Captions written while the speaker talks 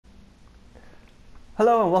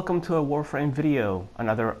Hello and welcome to a Warframe video,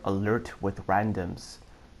 another alert with randoms.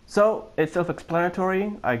 So it's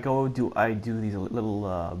self-explanatory. I do these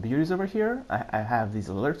little beauties over here. I have these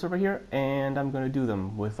alerts over here, and I'm going to do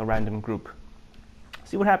them with a random group.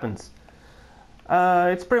 See what happens.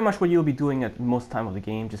 It's pretty much what you'll be doing at most time of the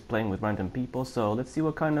game, just playing with random people. So let's see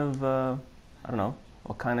what kind of I don't know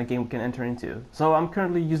what kind of game we can enter into. So I'm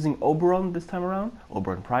currently using Oberon this time around,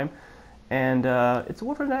 Oberon Prime. And it's a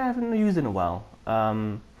Warframe that I haven't used in a while,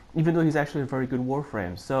 even though he's actually a very good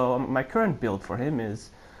Warframe. So my current build for him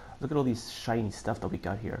is, look at all these shiny stuff that we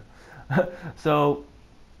got here. So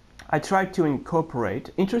I tried to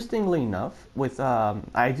incorporate, interestingly enough, with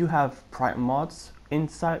I do have Prime mods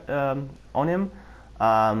inside on him.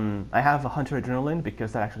 I have a Hunter Adrenaline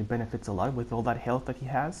because that actually benefits a lot with all that health that he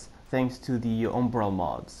has, thanks to the Umbral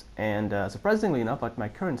mods. And surprisingly enough, at my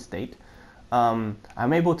current state, I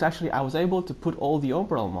was able to put all the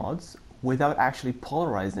Oberon mods without actually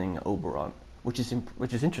polarizing Oberon, which is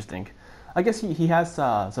interesting. I guess he has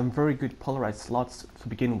some very good polarized slots to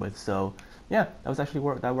begin with, so yeah, that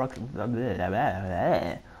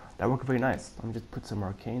worked very nice. Let me just put some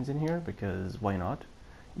arcanes in here because why not,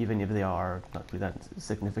 even if they are not really that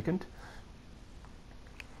significant.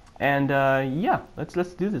 And yeah, let's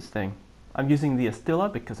do this thing. I'm using the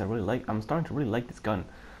Astilla because I'm starting to really like this gun.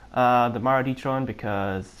 The Maraditron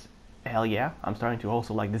because hell yeah, I'm starting to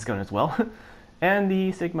also like this gun as well. And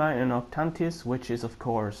the Sigma and Octantis, which is of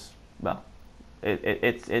course, well,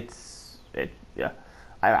 yeah,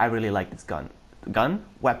 I really like this gun. Gun,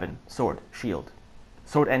 weapon, sword, shield,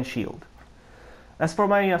 sword and shield. As for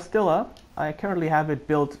my Astilla, I currently have it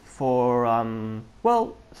built for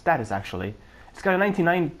well, status actually. It's got a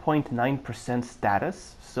 99.9%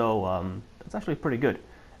 status, so that's actually pretty good.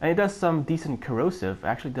 And it does some decent corrosive,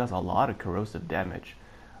 actually does a lot of corrosive damage.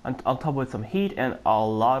 On top with some heat and a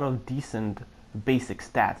lot of decent basic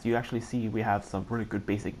stats. You actually see we have some really good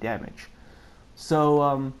basic damage.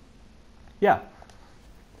 So, yeah.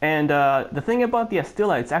 And the thing about the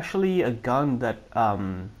Astilla, it's actually a gun that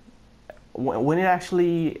when it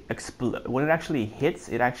actually hits,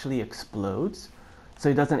 it actually explodes. So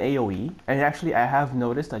it does an AoE. And actually, I have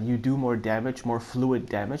noticed that you do more damage, more fluid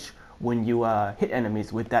damage, when you hit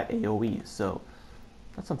enemies with that AoE, so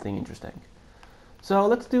that's something interesting. So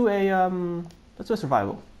let's do a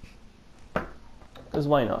survival, because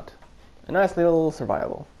why not? A nice little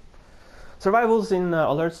survival. Survivals in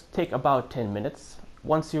alerts take about 10 minutes.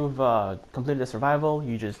 Once you've completed the survival,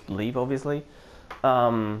 you just leave, obviously.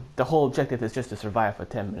 The whole objective is just to survive for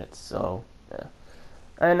 10 minutes, so yeah.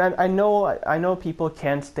 And I know people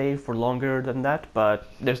can't stay for longer than that, but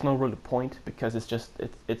there's no really point because it's just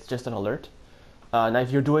an alert. Now,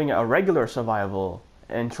 if you're doing a regular survival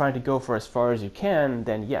and trying to go for as far as you can,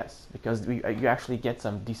 then yes, because you actually get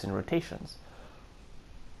some decent rotations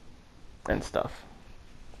and stuff.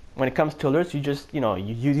 When it comes to alerts, you just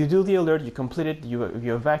you do the alert, you complete it, you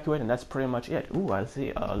evacuate, and that's pretty much it. Ooh, I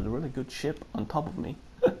see a really good ship on top of me.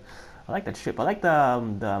 I like that ship. I like the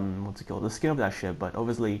what's it called? The skin of that ship. But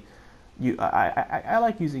obviously, I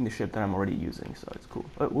like using the ship that I'm already using, so it's cool.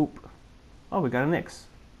 Oh, whoop! Oh, we got an Nyx.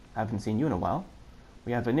 Haven't seen you in a while.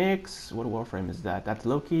 We have a Nyx. What Warframe is that? That's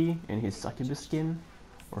Loki in his succubus skin,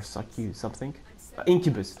 or succubus something.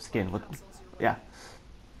 Incubus skin. What? Yeah.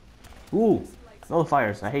 Ooh,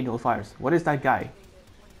 nullifiers. I hate nullifiers. What is that guy?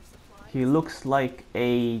 He looks like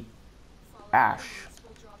a Ash.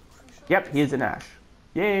 Yep, he is an Ash.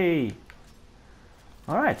 Yay!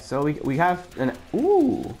 Alright, so we have an...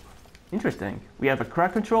 Ooh! Interesting. We have a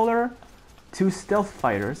crack controller, 2 stealth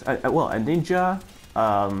fighters, well, a ninja,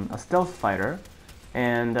 a stealth fighter,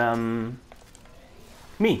 and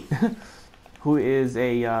me, who is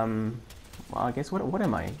a, well, I guess, what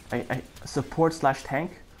am I? I support /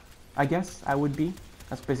 tank, I guess I would be.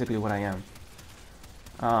 That's basically what I am.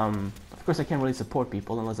 Of course, I can't really support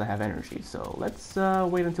people unless I have energy, so let's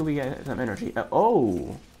wait until we get some energy.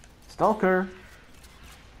 Oh! Stalker!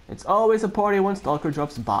 It's always a party when Stalker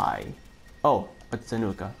drops by. Oh, but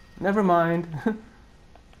Sanuka. Never mind.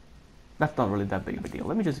 That's not really that big of a deal.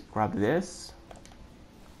 Let me just grab this.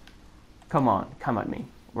 Come on, come at me.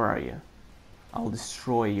 Where are you? I'll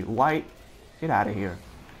destroy you. White, get out of here.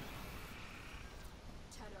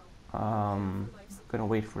 Gonna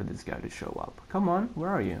wait for this guy to show up. Come on, where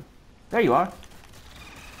are you? There you are.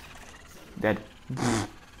 Dead.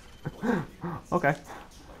 Okay.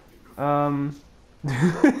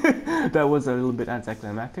 That was a little bit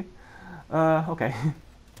anticlimactic. Okay.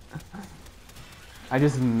 I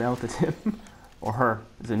just melted him. Or her.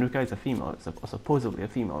 Zanuka is a female. It's supposedly a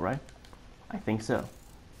female, right? I think so.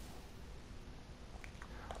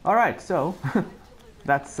 Alright, so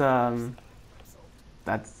that's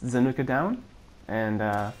That's Zanuka down, and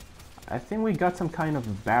I think we got some kind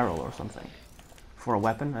of barrel or something for a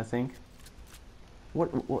weapon. I think.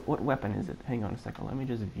 What weapon is it? Hang on a second. Let me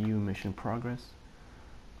just view mission progress.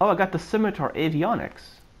 Oh, I got the scimitar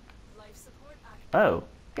avionics. Oh,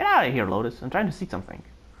 get out of here, Lotus. I'm trying to see something.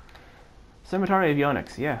 Scimitar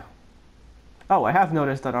avionics, yeah. Oh, I have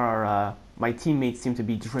noticed that our my teammates seem to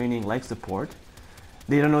be draining life support.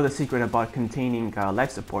 They don't know the secret about containing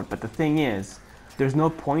life support, but the thing is, there's no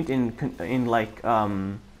point in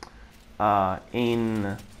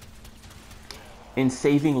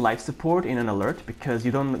saving life support in an alert because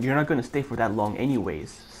you're not going to stay for that long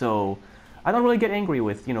anyways. So I don't really get angry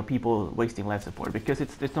with people wasting life support because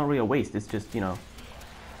it's not really a waste. It's just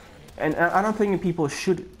and I don't think people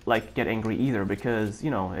should get angry either because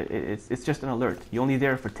it's just an alert. You're only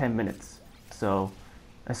there for 10 minutes, so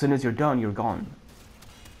as soon as you're done, you're gone.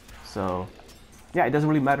 So yeah, it doesn't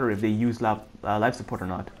really matter if they use life support or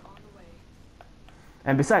not.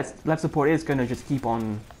 And besides, life support is gonna just keep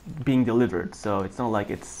on being delivered, so it's not like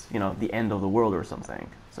it's the end of the world or something.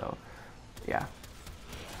 So yeah.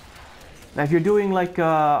 Now, if you're doing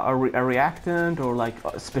a reactant or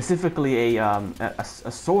specifically a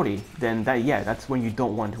sortie, then that's when you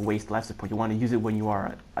don't want to waste life support. You want to use it when you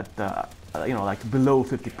are at the below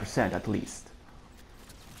 50% at least.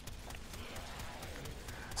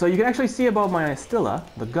 So you can actually see about my Stilla,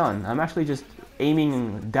 the gun. I'm actually just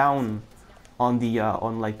aiming down on the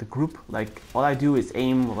the group. All I do is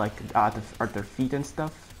aim at their feet and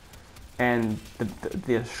stuff, and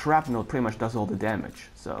the shrapnel pretty much does all the damage.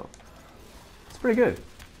 So it's pretty good.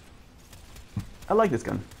 I like this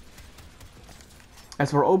gun. As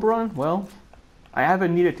for Oberon, well, I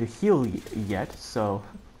haven't needed to heal yet, so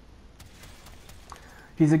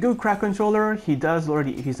he's a good craft controller.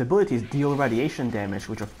 His abilities deal radiation damage,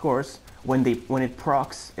 which of course, when it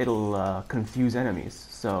procs, it'll confuse enemies.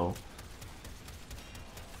 So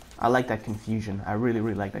I like that confusion. I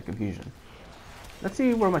really like that confusion. Let's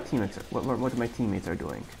see where my teammates are, what my teammates are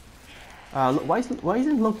doing. Why isn't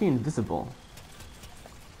Loki invisible?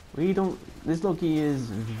 This Loki is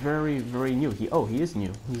very new. He is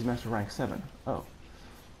new. He's master rank 7. Oh,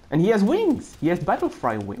 and he has wings. He has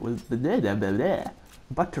butterfly wings.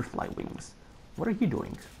 Butterfly wings. What are you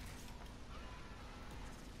doing?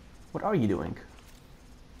 What are you doing?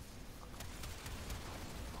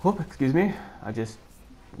 Oh, excuse me. I just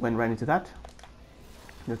went right into that.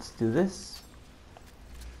 Let's do this.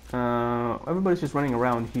 Everybody's just running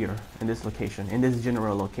around here in this location, in this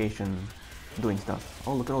general location, doing stuff.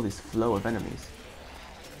 Oh, look at all this flow of enemies.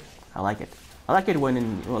 I like it. I like it when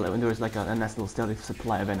there's a nice little stealthy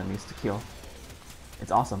supply of enemies to kill.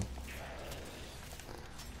 It's awesome.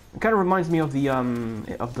 It kind of reminds me of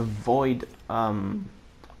the Void.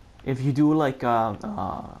 If you do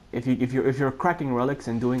if you're cracking relics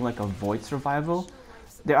and doing a Void survival,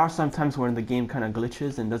 there are some times when the game kind of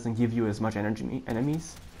glitches and doesn't give you as much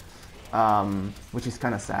enemies, which is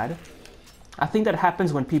kind of sad. I think that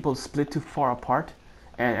happens when people split too far apart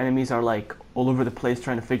and enemies are all over the place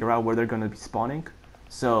trying to figure out where they're going to be spawning.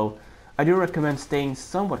 So I do recommend staying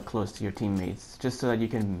somewhat close to your teammates just so that you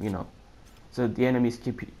can, so the enemies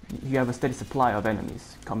you have a steady supply of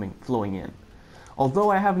enemies flowing in.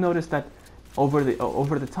 Although I have noticed that over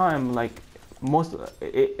the time,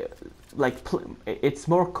 it's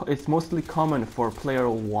mostly common for player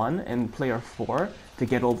 1 and player 4 to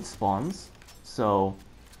get all the spawns. So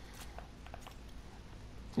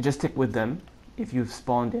just stick with them if you've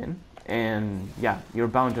spawned in, and yeah, you're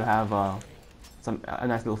bound to have a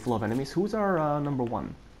nice little flow of enemies. Who's our number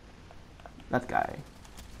 1? That guy.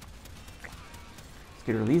 Let's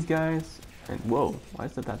get rid of these guys. And whoa,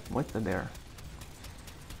 what's that there?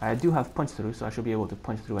 I do have punch through, so I should be able to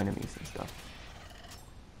punch through enemies and stuff.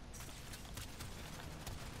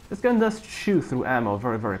 This gun does chew through ammo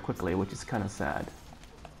very quickly, which is kind of sad.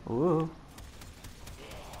 Ooh.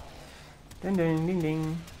 Ding ding ding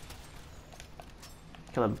ding.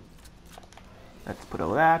 Kill him. Let's put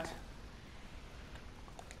all that.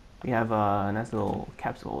 We have a nice little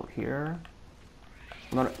capsule here.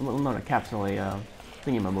 Not a capsule, a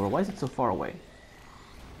thingy-ma-boom. Why is it so far away?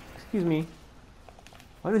 Excuse me.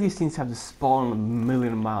 Why do these things have to spawn a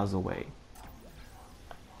million miles away?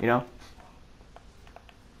 I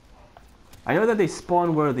know that they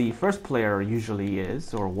spawn where the first player usually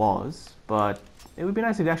is, or was, but it would be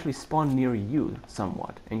nice if they actually spawn near you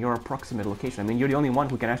somewhat, in your approximate location. I mean, you're the only one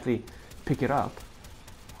who can actually pick it up.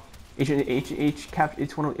 Each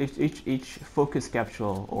focus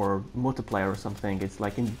capsule or multiplier or something, it's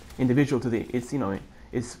individual to the,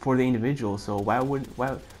 it's for the individual. So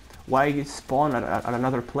why spawn at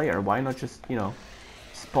another player? Why not just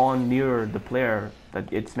spawn near the player that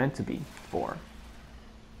it's meant to be for.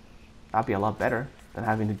 That'd be a lot better than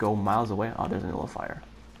having to go miles away. Oh, there's a nullifier.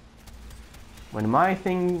 When my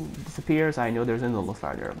thing disappears, I know there's a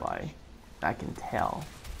nullifier nearby. I can tell.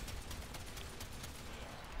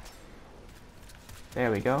 There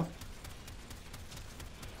we go.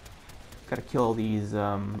 Gotta kill these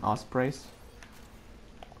ospreys.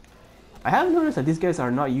 I have noticed that these guys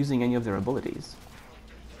are not using any of their abilities.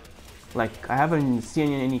 Like, I haven't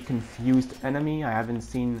seen any confused enemy. I haven't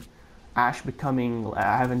seen Ash becoming...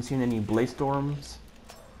 I haven't seen any blaze storms.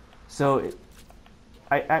 So,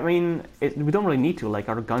 I mean, we don't really need to. Like,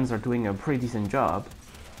 our guns are doing a pretty decent job.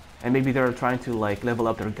 And maybe they're trying to, like, level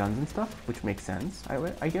up their guns and stuff, which makes sense,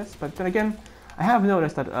 I guess. But then again, I have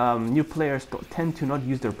noticed that new players tend to not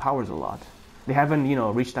use their powers a lot. They haven't, you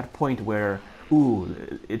know, reached that point where, ooh,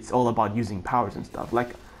 it's all about using powers and stuff. Like,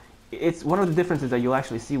 it's one of the differences that you'll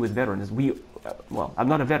actually see with veterans. Well, I'm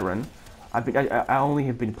not a veteran. I only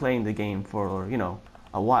have been playing the game for, you know,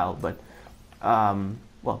 a while, but,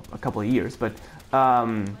 well, a couple of years. But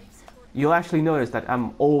you'll actually notice that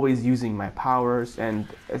I'm always using my powers, and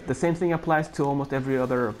the same thing applies to almost every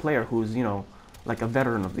other player who's, you know, like a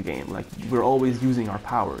veteran of the game. Like, we're always using our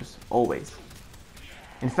powers, always.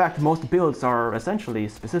 In fact, most builds are essentially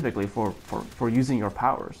specifically for using your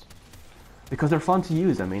powers. Because they're fun to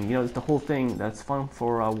use. I mean, you know, it's the whole thing that's fun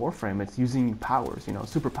for Warframe. It's using powers, you know,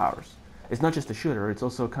 superpowers. It's not just a shooter. It's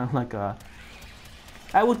also kind of like a...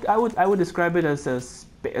 I would describe it as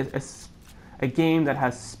a game that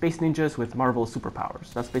has space ninjas with Marvel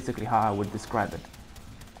superpowers. That's basically how I would describe it.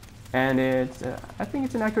 And it's, I think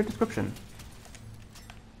it's an accurate description.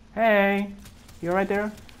 Hey, you right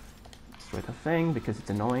there? Destroy the thing because it's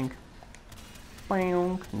annoying.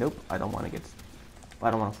 Boing. Nope, I don't want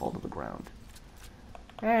to fall to the ground.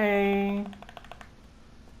 Hey,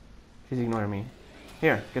 she's ignoring me.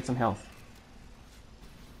 Here, get some health.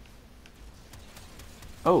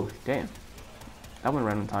 Oh, damn. That went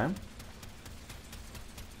right on time.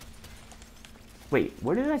 Wait,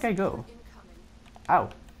 where did that guy go? Ow.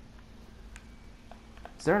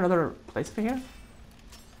 Is there another place for here?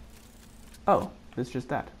 Oh, it's just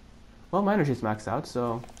that. Well, my energy's maxed out,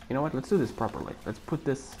 so you know what? Let's do this properly. Let's put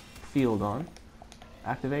this field on.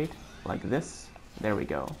 Activate, like this. There we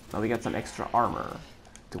go. Now we got some extra armor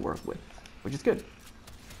to work with, which is good.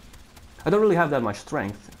 I don't really have that much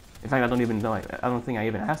strength. In fact, I don't even know. I don't think I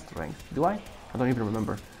even have strength. Do I? I don't even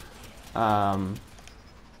remember.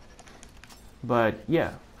 But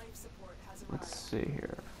yeah. Let's see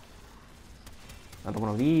here. Another one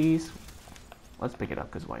of these. Let's pick it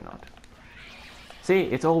up, because why not? See,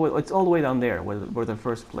 it's all the way down there where the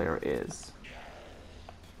first player is.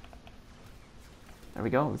 There we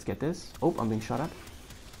go. Let's get this. Oh, I'm being shot at.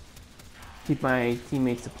 Keep my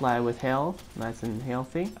teammates supply with health, nice and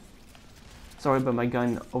healthy. Sorry, but my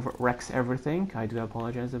gun wrecks everything. I do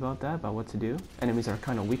apologize about that, but what to do? Enemies are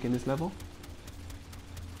kind of weak in this level.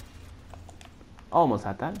 Almost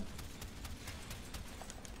had that.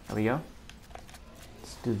 There we go.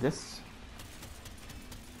 Let's do this.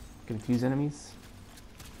 Confuse enemies.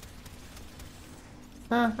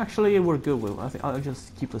 Actually, we're good with. I think I'll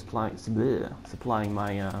just keep supplying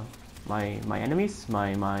my my enemies,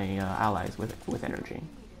 my allies with energy.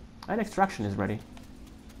 And extraction is ready.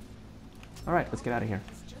 All right, let's get out of here.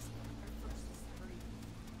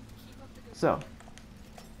 So.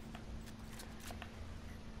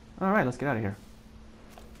 All right, let's get out of here.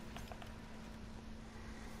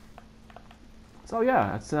 So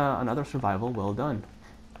yeah, that's another survival well done.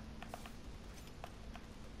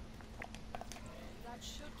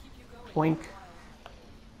 Boink.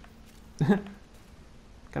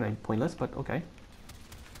 Kind of pointless, but okay.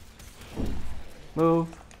 Move.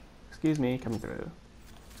 Excuse me, coming through.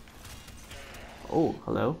 Oh,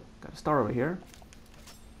 hello. Got a star over here.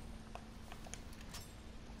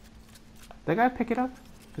 Did that guy pick it up?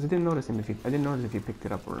 Because I didn't notice him I didn't notice if he picked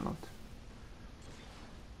it up or not.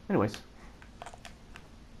 Anyways.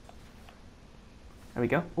 There we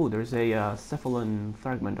go. Oh, there's a cephalon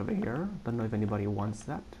fragment over here. Don't know if anybody wants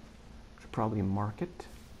that. Should probably mark it.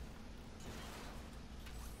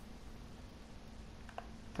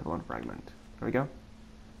 Cephalon fragment. There we go.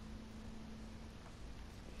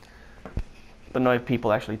 Don't know if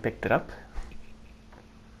people actually picked it up.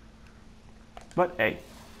 But hey,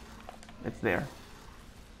 it's there.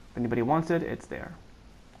 If anybody wants it, it's there.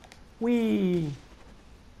 Whee!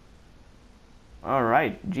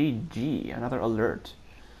 Alright, GG, another alert.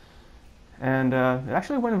 And it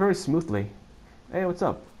actually went very smoothly. Hey, what's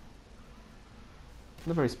up?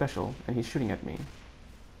 Not very special, and he's shooting at me.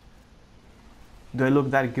 Do I look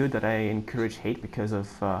that good that I encourage hate because of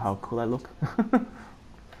how cool I look?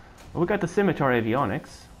 We got the Scimitar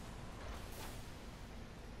Avionics.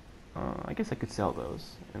 I guess I could sell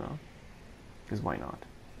those, you know, because why not?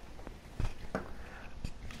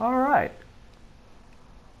 All right.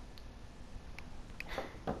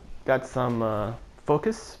 Got some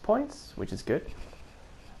focus points, which is good.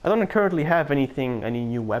 I don't currently have any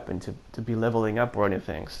new weapon to be leveling up or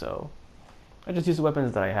anything, so I just use the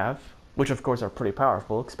weapons that I have, which of course are pretty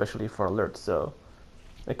powerful, especially for alerts, so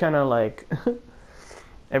it kind of like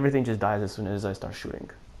everything just dies as soon as I start shooting.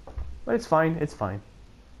 But it's fine, it's fine.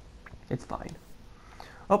 It's fine.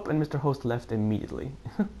 Oh, and Mr. Host left immediately.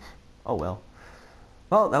 Oh well.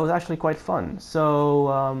 Well, that was actually quite fun.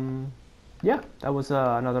 So, yeah, that was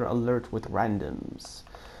another alert with randoms.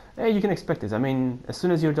 Hey, you can expect this. I mean, as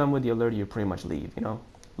soon as you're done with the alert, you pretty much leave, you know?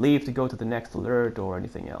 Leave to go to the next alert or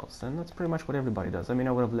anything else. And that's pretty much what everybody does. I mean,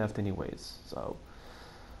 I would have left anyways, so...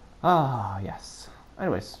 yes.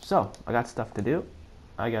 Anyways, so, I got stuff to do.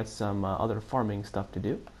 I got some other farming stuff to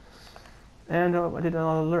do. And I did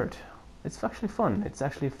another alert. It's actually fun. It's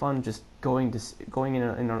actually fun just going in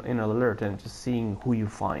an alert and just seeing who you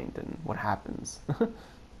find and what happens.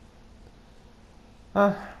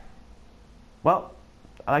 Well,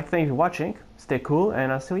 I'd like to thank you for watching. Stay cool,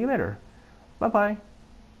 and I'll see you later. Bye-bye.